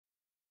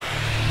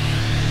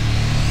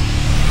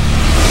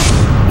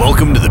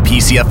Welcome to the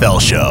PCFL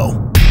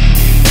show.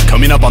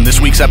 Coming up on this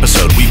week's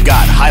episode, we've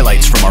got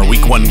highlights from our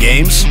Week 1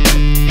 games,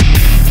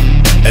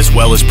 as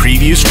well as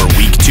previews for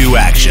Week 2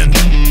 action.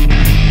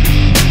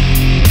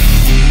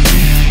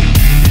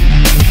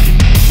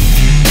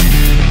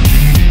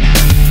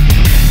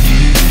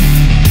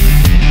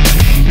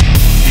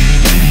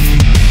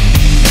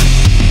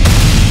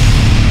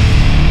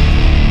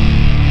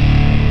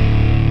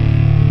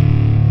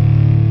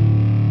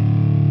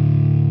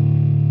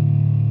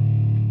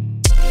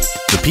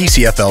 The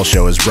PCFL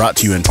show is brought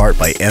to you in part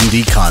by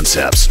MD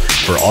Concepts.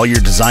 For all your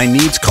design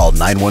needs, call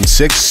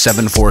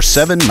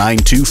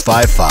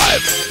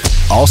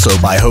 916-747-9255. Also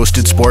by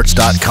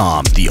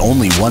HostedSports.com, the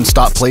only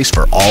one-stop place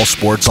for all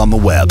sports on the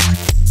web.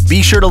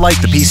 Be sure to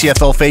like the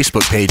PCFL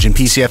Facebook page and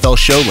PCFL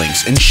show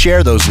links and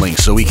share those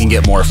links so we can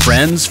get more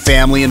friends,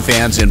 family, and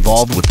fans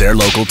involved with their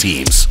local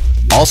teams.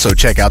 Also,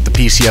 check out the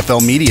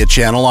PCFL Media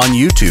channel on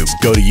YouTube.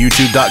 Go to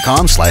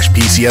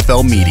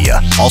youtube.com/PCFL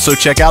Media. Also,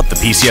 check out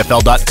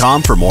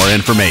thepcfl.com for more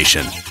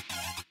information.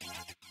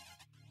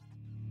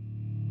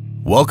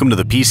 Welcome to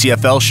the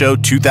PCFL Show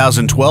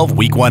 2012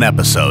 Week 1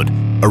 episode.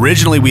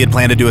 Originally, we had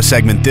planned to do a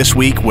segment this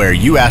week where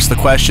you ask the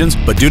questions,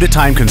 but due to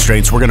time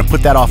constraints, we're going to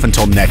put that off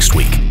until next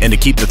week. And to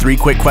keep the 3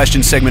 quick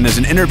questions segment as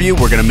an interview,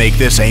 we're going to make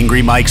this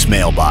Angry Mike's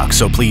mailbox.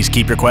 So please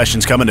keep your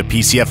questions coming to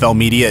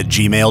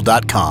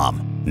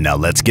pcflmedia@gmail.com. Now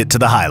let's get to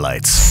the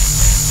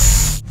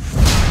highlights.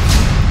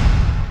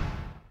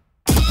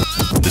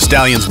 The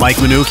Stallions' Mike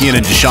Manukian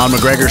and Deshaun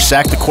McGregor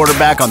sacked the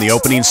quarterback on the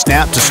opening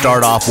snap to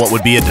start off what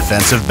would be a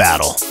defensive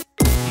battle.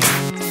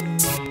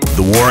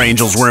 The War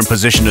Angels were in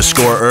position to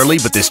score early,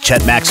 but this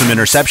Chet Maxim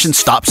interception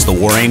stops the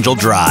War Angel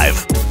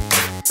drive.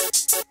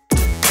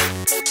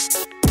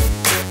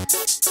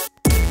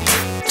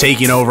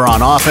 Taking over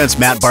on offense,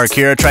 Matt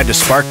Barkira tried to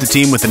spark the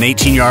team with an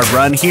 18-yard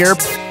run here,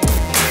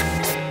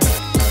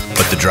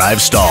 but the drive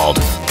stalled.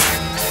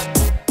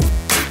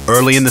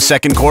 Early in the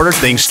second quarter,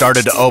 things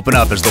started to open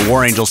up as the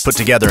War Angels put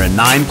together a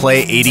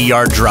 9-play,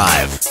 80-yard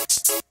drive.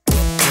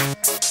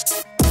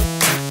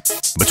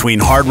 Between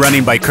hard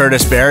running by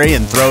Curtis Berry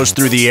and throws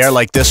through the air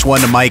like this one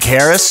to Mike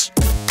Harris,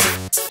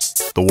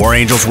 the War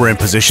Angels were in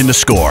position to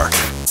score.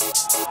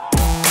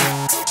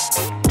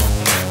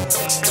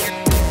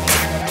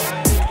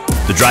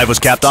 The drive was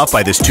capped off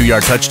by this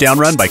 2-yard touchdown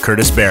run by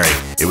Curtis Berry.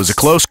 It was a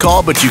close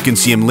call, but you can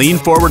see him lean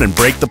forward and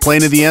break the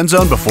plane to the end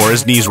zone before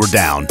his knees were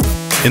down.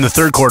 In the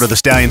third quarter, the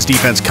Stallions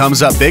defense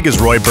comes up big as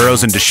Roy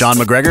Burrows and Deshaun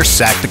McGregor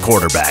sack the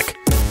quarterback.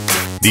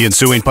 The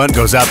ensuing punt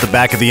goes out the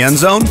back of the end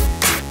zone,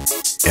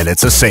 and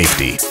it's a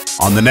safety.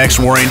 On the next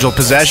War Angel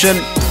possession,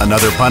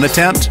 another punt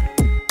attempt,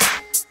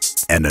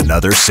 and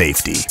another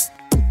safety.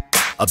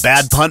 A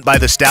bad punt by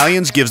the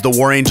Stallions gives the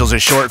War Angels a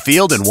short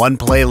field, and 1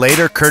 play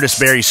later, Curtis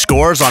Berry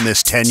scores on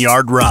this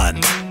 10-yard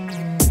run.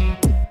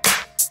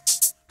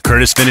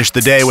 Curtis finished the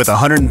day with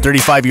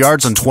 135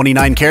 yards on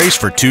 29 carries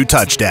for 2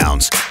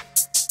 touchdowns.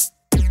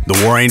 The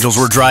War Angels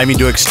were driving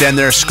to extend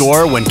their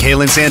score when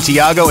Kalen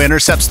Santiago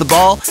intercepts the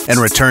ball and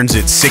returns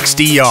it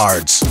 60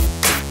 yards.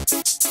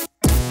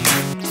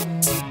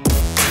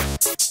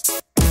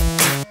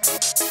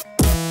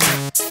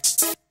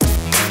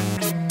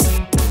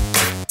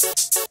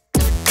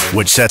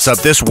 Which sets up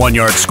this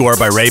 1-yard score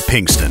by Ray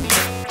Pinkston.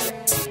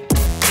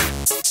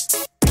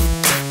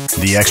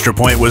 The extra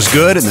point was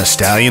good, and the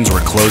Stallions were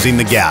closing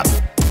the gap.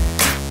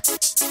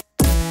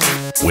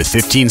 With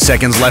 15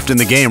 seconds left in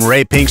the game,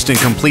 Ray Pinkston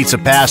completes a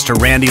pass to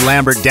Randy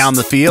Lambert down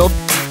the field,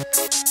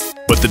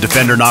 but the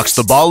defender knocks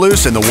the ball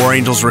loose, and the War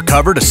Angels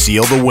recover to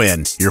seal the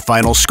win. Your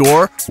final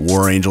score,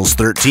 War Angels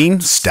 13,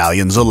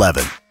 Stallions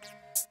 11.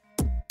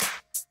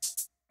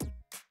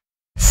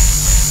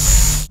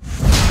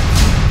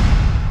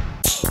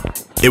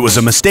 It was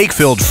a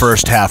mistake-filled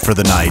first half for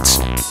the Knights.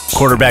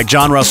 Quarterback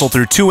John Russell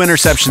threw 2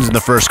 interceptions in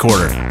the first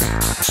quarter.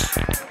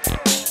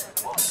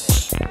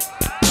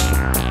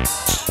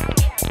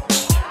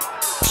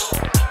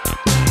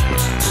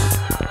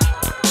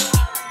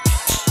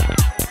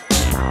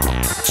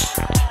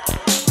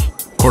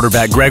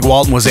 Quarterback Greg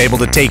Walton was able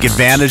to take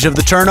advantage of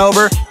the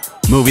turnover,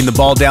 moving the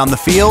ball down the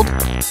field,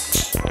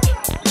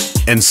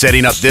 and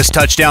setting up this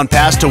touchdown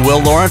pass to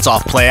Will Lawrence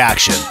off play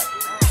action.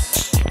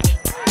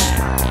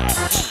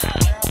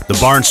 The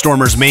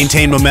Barnstormers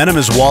maintain momentum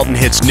as Walton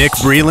hits Nick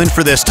Breland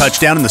for this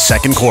touchdown in the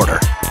second quarter.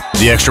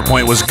 The extra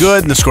point was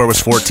good, and the score was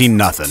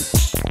 14-0.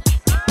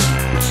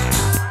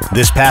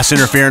 This pass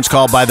interference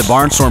call by the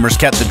Barnstormers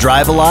kept the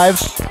drive alive,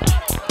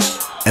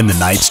 and the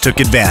Knights took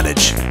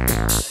advantage.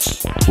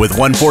 With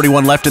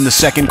 1:41 left in the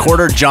second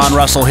quarter, John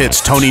Russell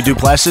hits Tony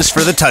Duplessis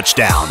for the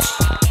touchdown.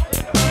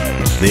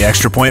 The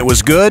extra point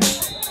was good,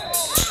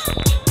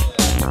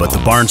 but the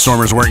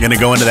Barnstormers weren't going to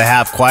go into the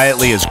half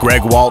quietly as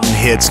Greg Walton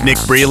hits Nick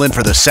Breland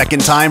for the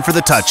second time for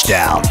the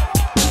touchdown.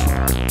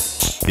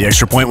 The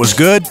extra point was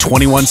good,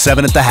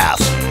 21-7 at the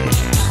half.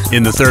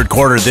 In the third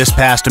quarter, this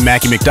pass to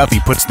Mackie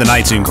McDuffie puts the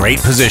Knights in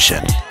great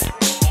position.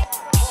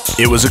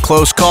 It was a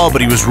close call,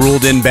 but he was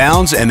ruled in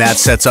bounds, and that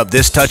sets up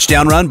this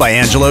touchdown run by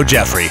Angelo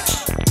Jeffrey.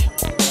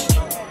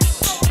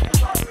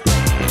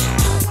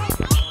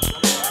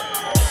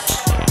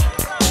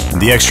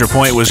 The extra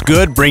point was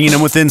good, bringing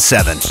them within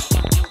 7.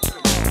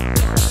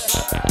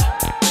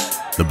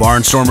 The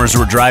Barnstormers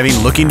were driving,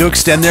 looking to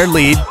extend their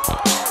lead,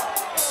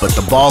 but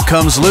the ball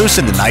comes loose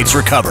and the Knights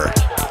recover.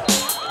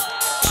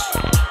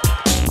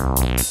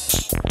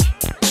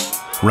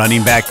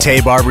 Running back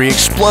Tay Barbary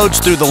explodes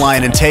through the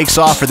line and takes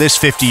off for this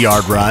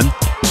 50-yard run.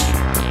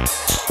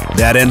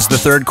 That ends the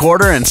third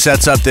quarter and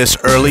sets up this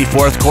early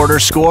fourth quarter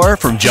score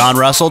from John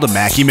Russell to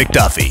Mackie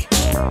McDuffie.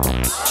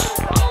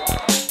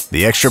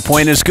 The extra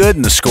point is good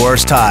and the score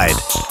is tied.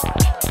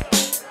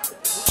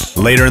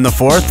 Later in the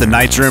fourth, the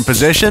Knights are in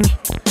position,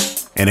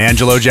 and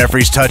Angelo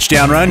Jeffrey's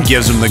touchdown run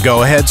gives them the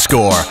go-ahead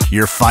score.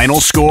 Your final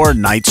score,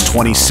 Knights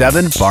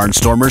 27,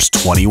 Barnstormers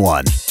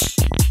 21.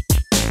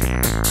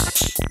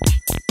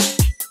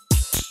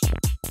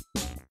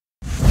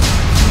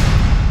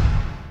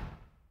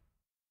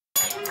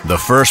 The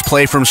first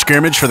play from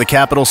scrimmage for the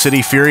Capital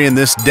City Fury in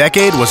this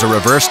decade was a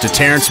reverse to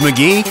Terrence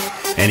McGee,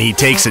 and he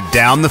takes it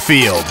down the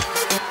field.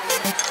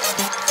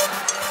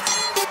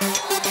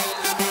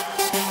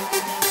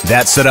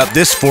 That set up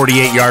this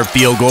 48-yard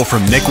field goal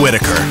from Nick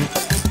Whitaker.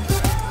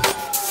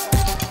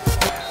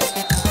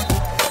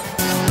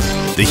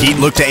 The Heat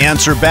look to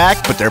answer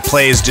back, but their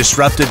play is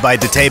disrupted by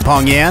Dete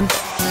Pongyan.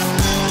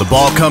 The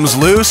ball comes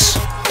loose,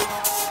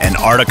 and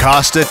Art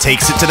Acosta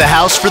takes it to the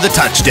house for the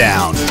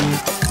touchdown.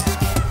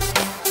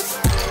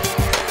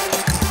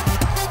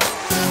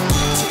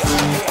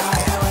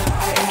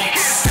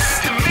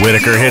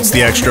 Whitaker hits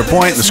the extra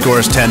point, and the score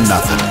is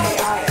 10-0.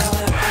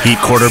 Heat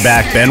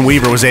quarterback Ben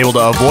Weaver was able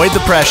to avoid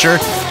the pressure,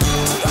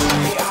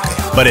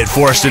 but it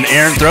forced an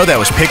errant throw that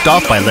was picked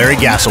off by Larry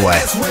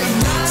Gassaway.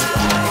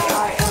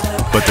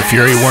 But the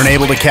Fury weren't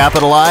able to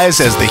capitalize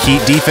as the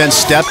Heat defense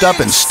stepped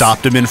up and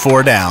stopped him in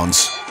 4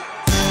 downs.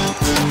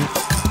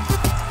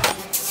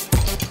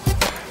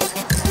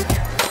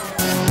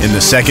 In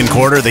the second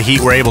quarter, the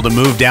Heat were able to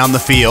move down the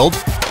field,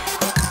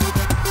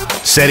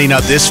 setting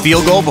up this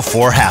field goal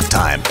before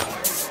halftime.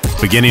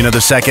 Beginning of the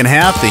second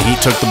half, the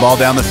Heat took the ball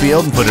down the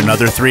field and put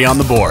another 3 on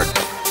the board.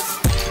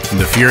 And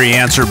the Fury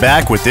answered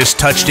back with this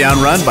touchdown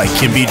run by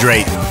Kimby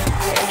Drayton.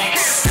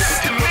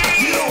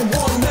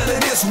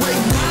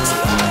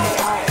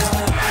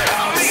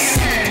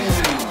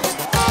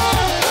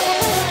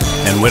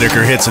 And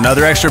Whitaker hits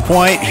another extra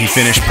point. He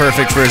finished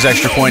perfect for his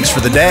extra points for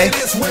the day.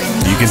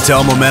 You can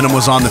tell momentum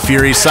was on the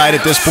Fury's side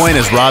at this point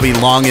as Robbie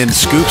Longin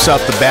scoops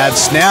up the bad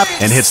snap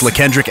and hits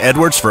LaKendrick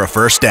Edwards for a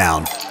first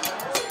down.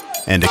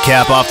 And to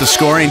cap off the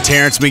scoring,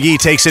 Terrence McGee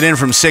takes it in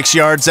from 6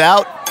 yards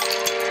out.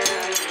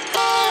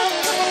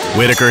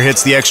 Whitaker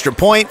hits the extra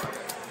point.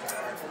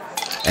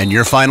 And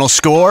your final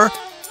score,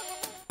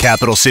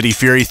 Capital City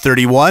Fury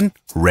 31,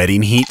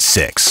 Reading Heat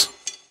 6.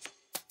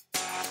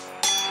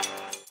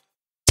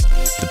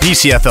 The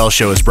PCFL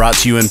show is brought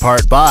to you in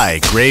part by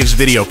Graves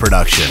Video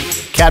Production.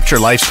 Capture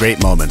life's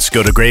great moments.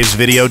 Go to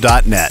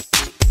gravesvideo.net.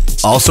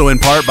 Also in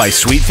part by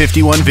Sweet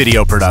 51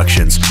 Video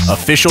Productions,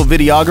 official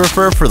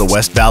videographer for the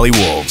West Valley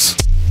Wolves.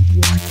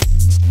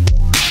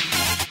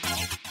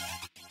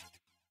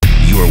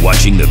 You are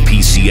watching the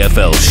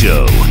PCFL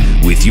show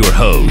with your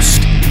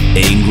host,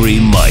 Angry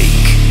Mike.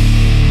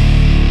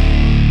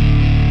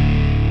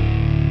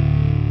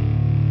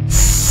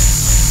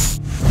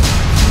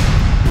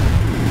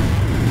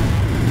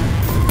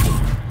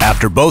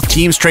 After both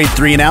teams trade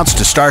 3 and outs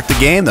to start the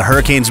game, the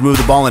Hurricanes move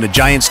the ball into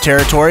Giants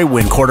territory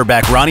when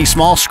quarterback Ronnie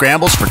Small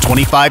scrambles for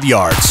 25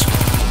 yards.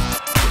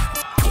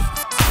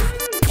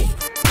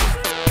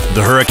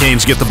 The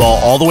Hurricanes get the ball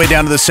all the way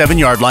down to the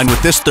 7-yard line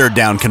with this 3rd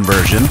down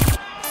conversion,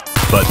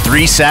 but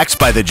 3 sacks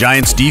by the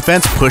Giants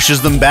defense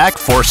pushes them back,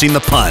 forcing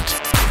the punt,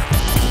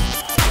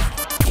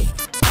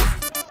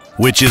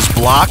 which is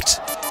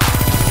blocked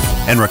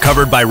and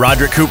recovered by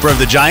Roderick Cooper of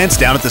the Giants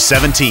down at the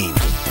 17.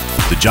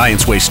 The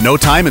Giants waste no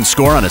time and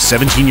score on a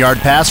 17-yard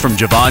pass from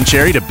Javon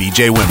Cherry to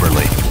B.J.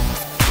 Wimberly.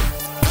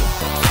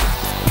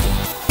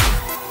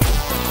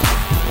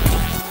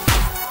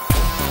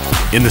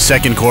 In the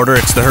second quarter,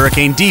 it's the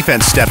Hurricane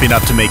defense stepping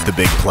up to make the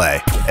big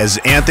play, as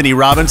Anthony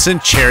Robinson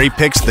cherry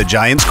picks the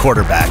Giants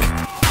quarterback.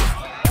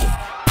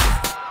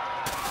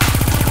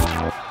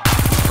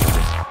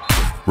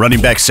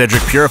 Running back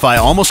Cedric Purify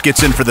almost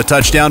gets in for the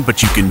touchdown,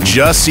 but you can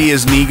just see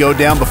his knee go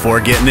down before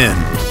getting in.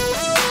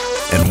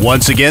 And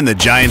once again, the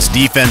Giants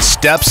defense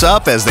steps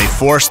up as they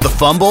force the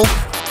fumble,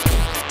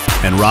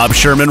 and Rob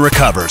Sherman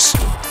recovers.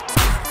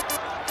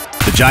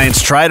 The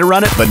Giants try to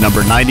run it, but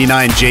number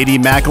 99, J.D.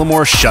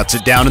 McLemore, shuts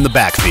it down in the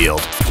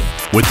backfield.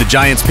 With the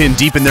Giants pinned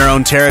deep in their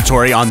own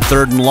territory on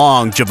 3rd and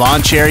long,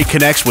 Javon Cherry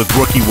connects with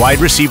rookie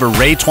wide receiver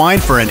Ray Twine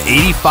for an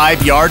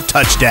 85-yard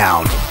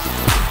touchdown.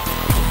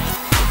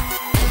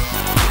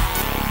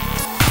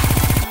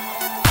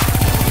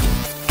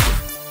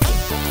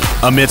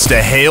 Amidst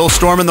a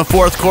hailstorm in the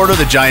fourth quarter,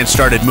 the Giants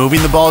started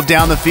moving the ball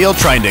down the field,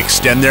 trying to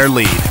extend their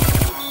lead.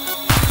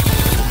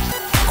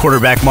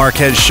 Quarterback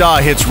Marquez Shaw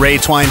hits Ray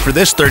Twine for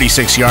this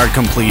 36-yard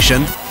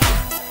completion,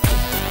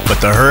 but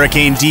the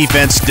Hurricane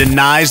defense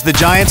denies the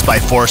Giants by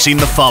forcing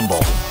the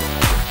fumble.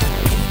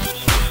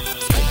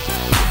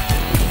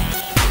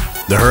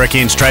 The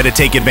Hurricanes try to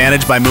take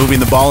advantage by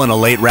moving the ball in a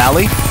late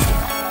rally.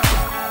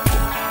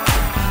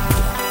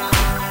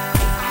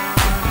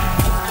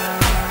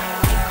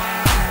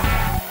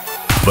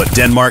 But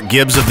Denmark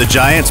Gibbs of the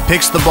Giants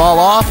picks the ball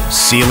off,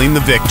 sealing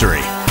the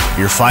victory.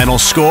 Your final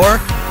score,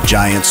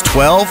 Giants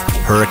 12,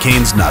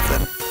 Hurricanes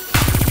nothing.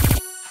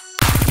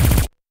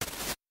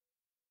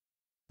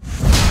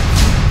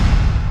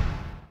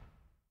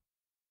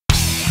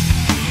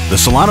 The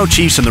Solano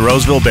Chiefs and the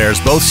Roseville Bears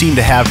both seem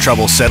to have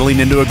trouble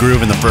settling into a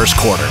groove in the first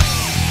quarter.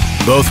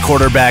 Both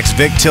quarterbacks,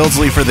 Vic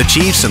Tildesley for the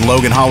Chiefs and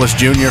Logan Hollis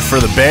Jr. for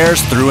the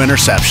Bears, threw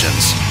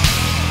interceptions.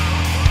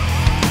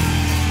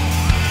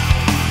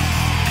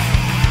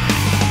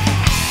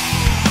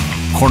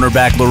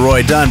 Cornerback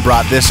Leroy Dunn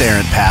brought this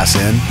errant pass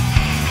in.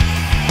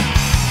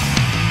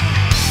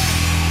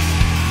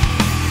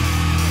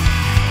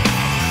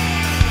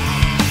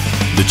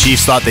 The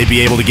Chiefs thought they'd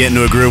be able to get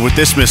into a groove with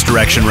this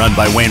misdirection run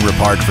by Wayne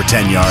Rapard for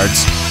 10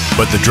 yards,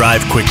 but the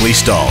drive quickly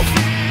stalled.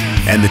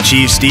 And the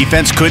Chiefs'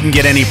 defense couldn't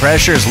get any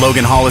pressure as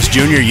Logan Hollis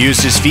Jr.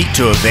 used his feet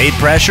to evade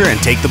pressure and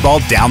take the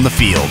ball down the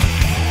field.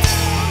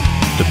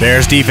 The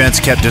Bears' defense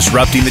kept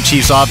disrupting the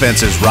Chiefs'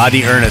 offense as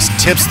Rodney Ernest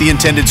tips the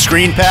intended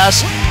screen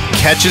pass,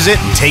 catches it,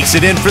 and takes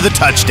it in for the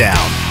touchdown.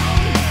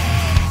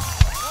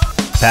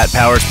 Pat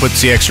Powers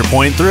puts the extra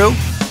point through.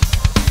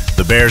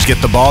 The Bears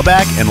get the ball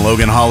back, and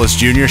Logan Hollis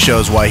Jr.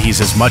 shows why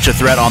he's as much a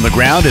threat on the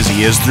ground as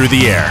he is through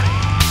the air.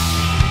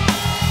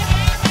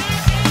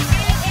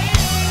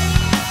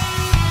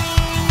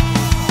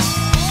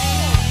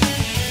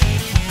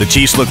 The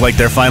Chiefs look like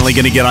they're finally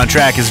going to get on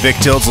track as Vic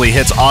Tildesley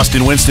hits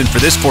Austin Winston for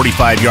this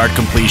 45-yard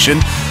completion,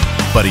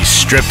 but he's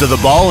stripped of the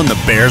ball and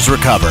the Bears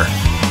recover.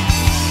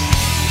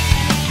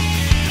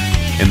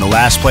 In the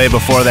last play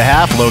before the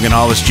half, Logan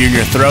Hollis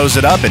Jr. throws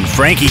it up and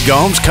Frankie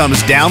Gomes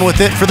comes down with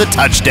it for the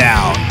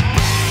touchdown.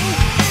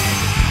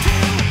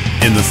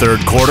 In the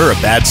third quarter, a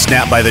bad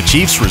snap by the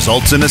Chiefs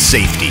results in a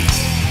safety.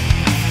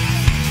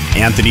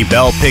 Anthony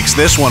Bell picks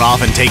this one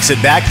off and takes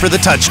it back for the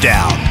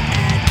touchdown.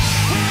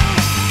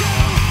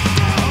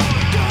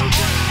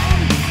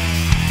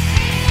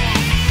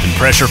 And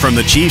pressure from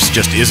the Chiefs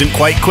just isn't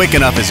quite quick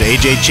enough as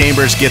A.J.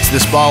 Chambers gets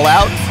this ball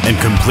out and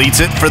completes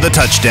it for the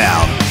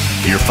touchdown.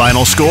 Your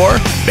final score,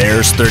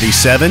 Bears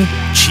 37,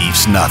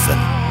 Chiefs nothing.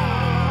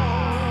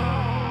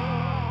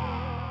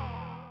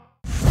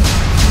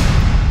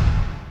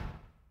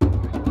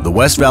 The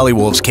West Valley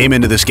Wolves came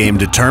into this game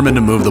determined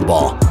to move the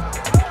ball.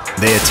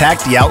 They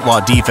attacked the Outlaw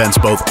defense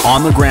both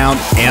on the ground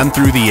and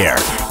through the air.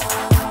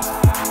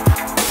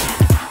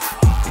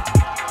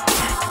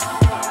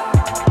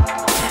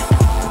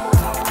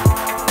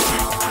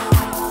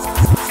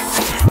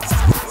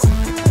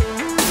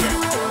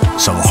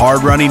 Some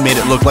hard running made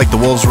it look like the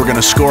Wolves were going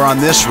to score on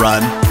this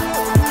run,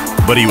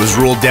 but he was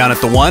ruled down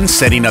at the 1,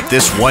 setting up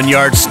this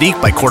 1-yard sneak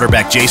by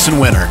quarterback Jason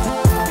Winter.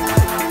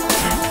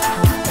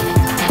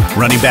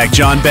 Running back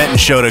John Benton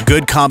showed a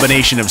good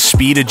combination of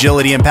speed,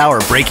 agility, and power,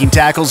 breaking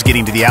tackles,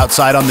 getting to the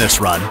outside on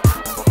this run.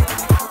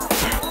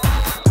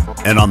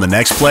 And on the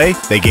next play,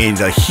 they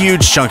gained a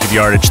huge chunk of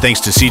yardage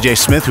thanks to C.J.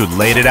 Smith, who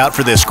laid it out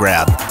for this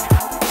grab.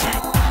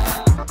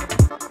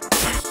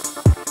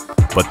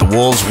 But the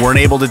Wolves weren't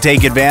able to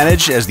take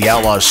advantage as the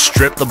Outlaws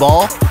stripped the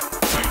ball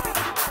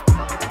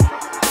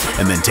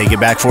and then take it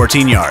back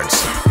 14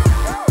 yards.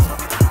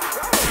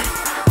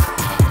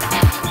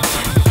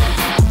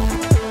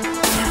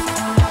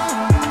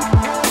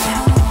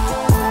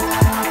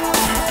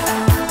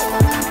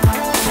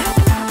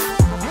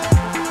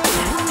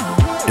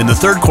 In the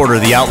third quarter,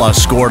 the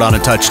Outlaws scored on a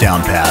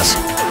touchdown pass.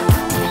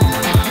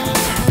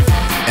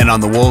 And on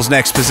the Wolves'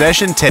 next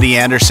possession, Teddy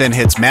Anderson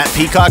hits Matt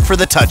Peacock for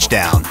the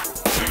touchdown.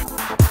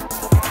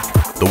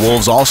 The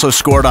Wolves also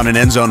scored on an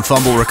end zone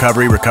fumble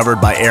recovery recovered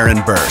by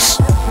Aaron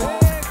Burse.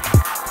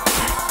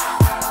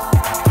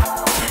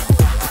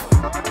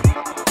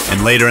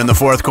 And later in the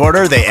fourth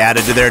quarter, they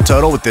added to their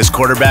total with this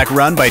quarterback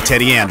run by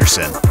Teddy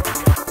Anderson.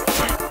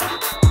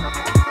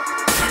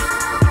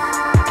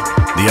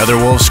 The other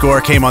Wolves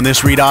score came on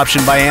this read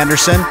option by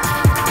Anderson,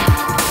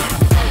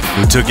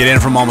 who took it in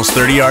from almost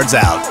 30 yards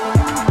out.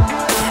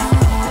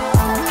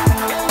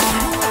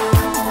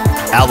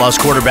 Outlaws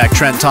quarterback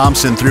Trent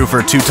Thompson threw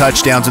for 2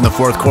 touchdowns in the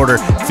fourth quarter,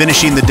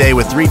 finishing the day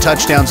with 3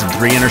 touchdowns and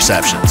 3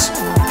 interceptions.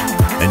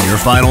 And your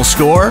final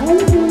score?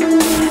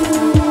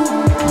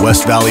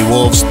 West Valley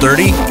Wolves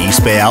 30,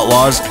 East Bay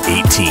Outlaws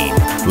 18.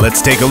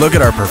 Let's take a look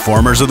at our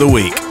performers of the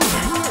week.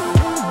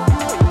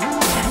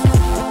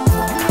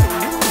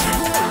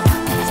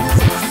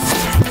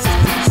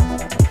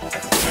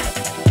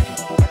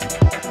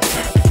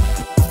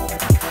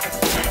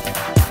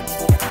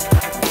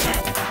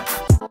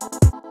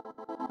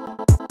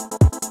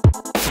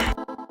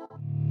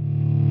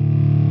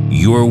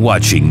 You're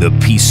watching the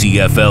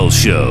PCFL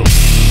show.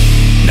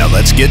 Now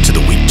let's get to the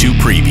Week 2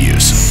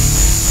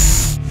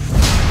 previews.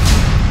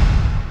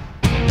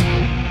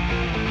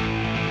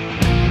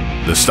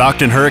 The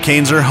Stockton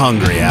Hurricanes are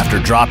hungry after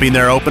dropping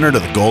their opener to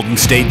the Golden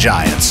State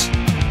Giants.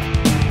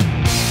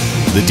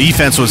 The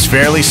defense was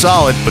fairly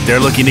solid, but they're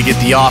looking to get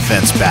the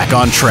offense back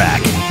on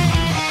track.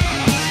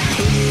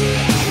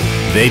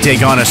 They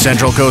take on a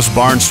Central Coast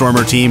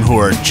Barnstormer team who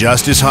are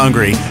just as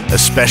hungry,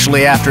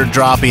 especially after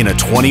dropping a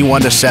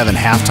 21-7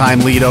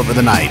 halftime lead over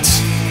the Knights.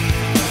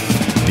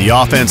 The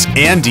offense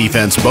and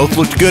defense both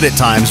looked good at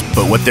times,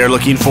 but what they're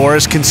looking for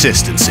is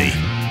consistency.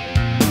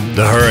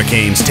 The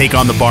Hurricanes take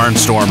on the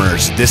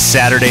Barnstormers this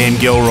Saturday in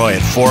Gilroy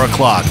at 4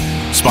 o'clock,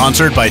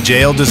 sponsored by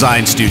JL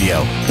Design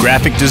Studio,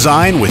 graphic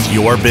design with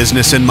your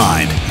business in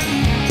mind.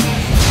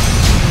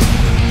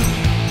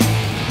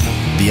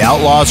 The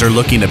Outlaws are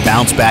looking to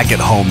bounce back at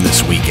home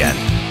this weekend.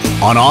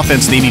 On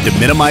offense, they need to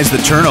minimize the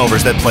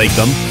turnovers that plague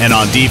them, and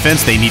on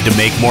defense, they need to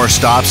make more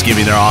stops,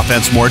 giving their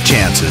offense more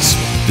chances.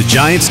 The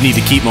Giants need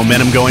to keep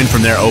momentum going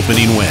from their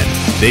opening win.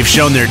 They've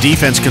shown their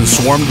defense can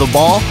swarm the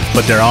ball,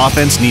 but their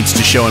offense needs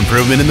to show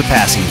improvement in the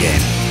passing game.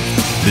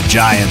 The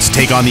Giants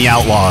take on the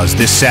Outlaws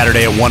this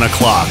Saturday at 1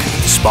 o'clock,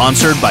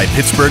 sponsored by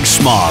Pittsburgh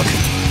Smog.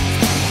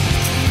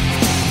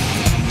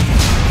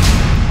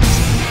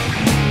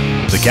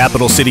 The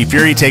Capital City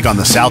Fury take on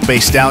the South Bay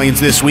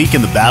Stallions this week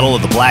in the Battle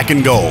of the Black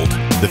and Gold.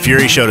 The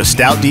Fury showed a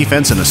stout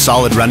defense and a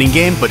solid running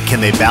game, but can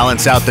they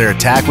balance out their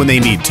attack when they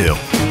need to?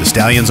 The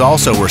Stallions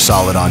also were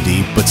solid on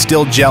D, but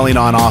still gelling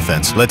on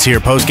offense. Let's hear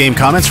post-game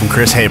comments from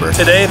Chris Haber.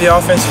 Today, the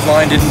offensive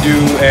line didn't do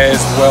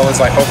as well as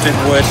I hoped it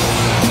would.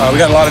 We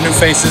got a lot of new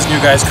faces,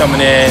 new guys coming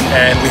in,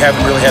 and we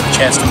haven't really had the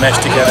chance to mesh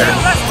together.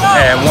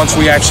 And once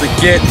we actually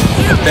get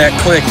that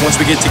click,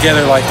 once we get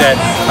together like that,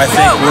 I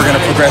think we're going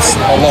to progress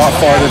a lot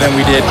farther than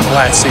we did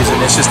last season.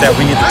 It's just that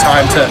we need the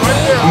time to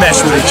mesh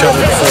with each other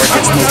before it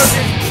gets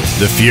moving.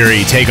 The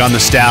Fury take on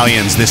the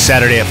Stallions this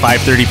Saturday at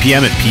 5:30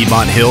 p.m. at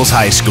Piedmont Hills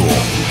High School.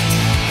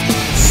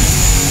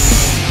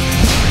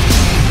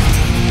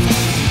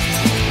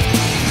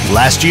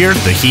 Last year,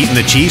 the Heat and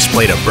the Chiefs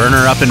played a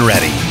burner up and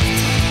ready.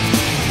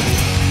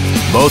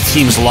 Both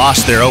teams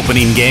lost their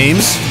opening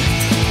games,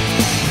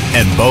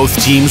 and both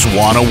teams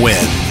want to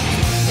win.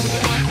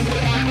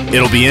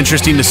 It'll be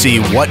interesting to see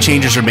what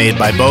changes are made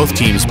by both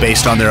teams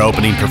based on their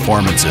opening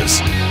performances.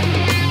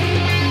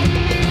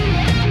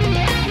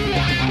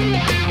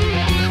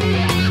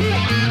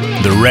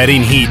 The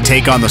Reading Heat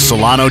take on the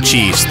Solano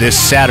Chiefs this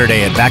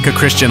Saturday at Vaca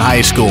Christian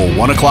High School,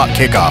 1 o'clock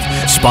kickoff,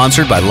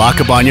 sponsored by La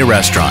Cabana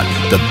Restaurant,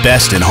 the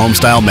best in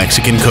homestyle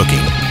Mexican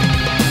cooking.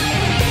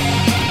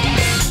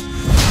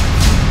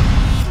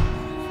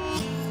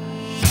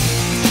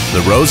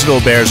 The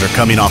Roseville Bears are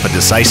coming off a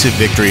decisive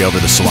victory over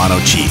the Solano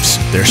Chiefs.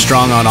 They're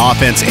strong on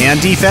offense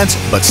and defense,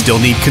 but still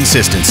need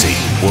consistency.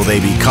 Will they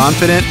be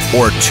confident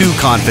or too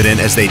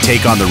confident as they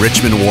take on the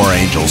Richmond War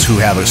Angels, who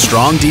have a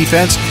strong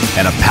defense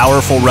and a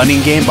powerful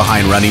running game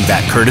behind running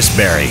back Curtis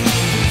Berry?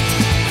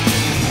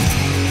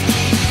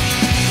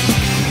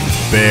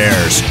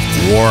 Bears,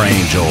 War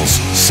Angels,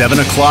 7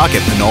 o'clock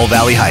at Pinole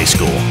Valley High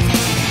School.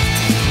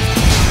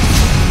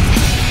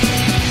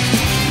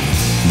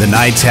 The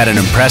Knights had an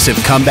impressive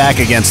comeback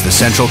against the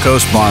Central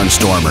Coast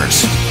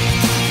Barnstormers.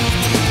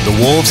 The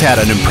Wolves had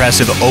an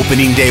impressive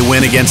opening day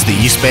win against the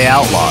East Bay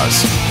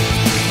Outlaws.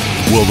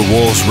 Will the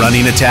Wolves'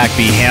 running attack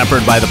be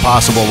hampered by the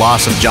possible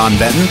loss of John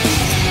Benton?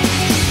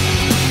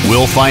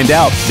 We'll find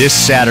out this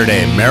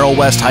Saturday, Merrill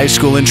West High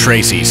School in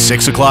Tracy,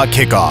 6 o'clock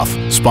kickoff,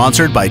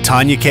 sponsored by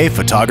Tanya K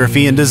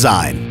Photography and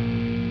Design.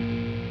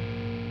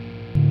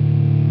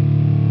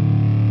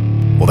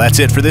 Well, that's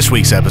it for this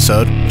week's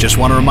episode. Just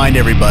want to remind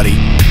everybody,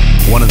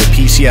 one of the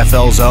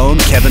PCFL's own,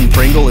 Kevin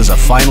Pringle, is a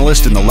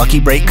finalist in the Lucky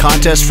Break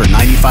contest for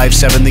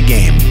 95.7 The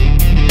Game.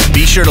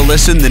 Be sure to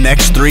listen the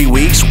next 3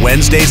 weeks,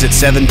 Wednesdays at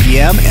 7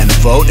 p.m., and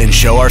vote and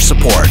show our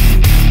support.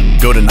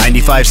 Go to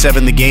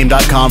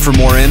 957thegame.com for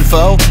more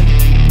info,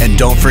 and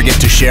don't forget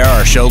to share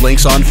our show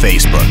links on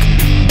Facebook.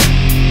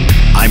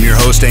 I'm your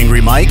host,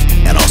 Angry Mike,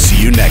 and I'll see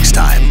you next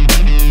time.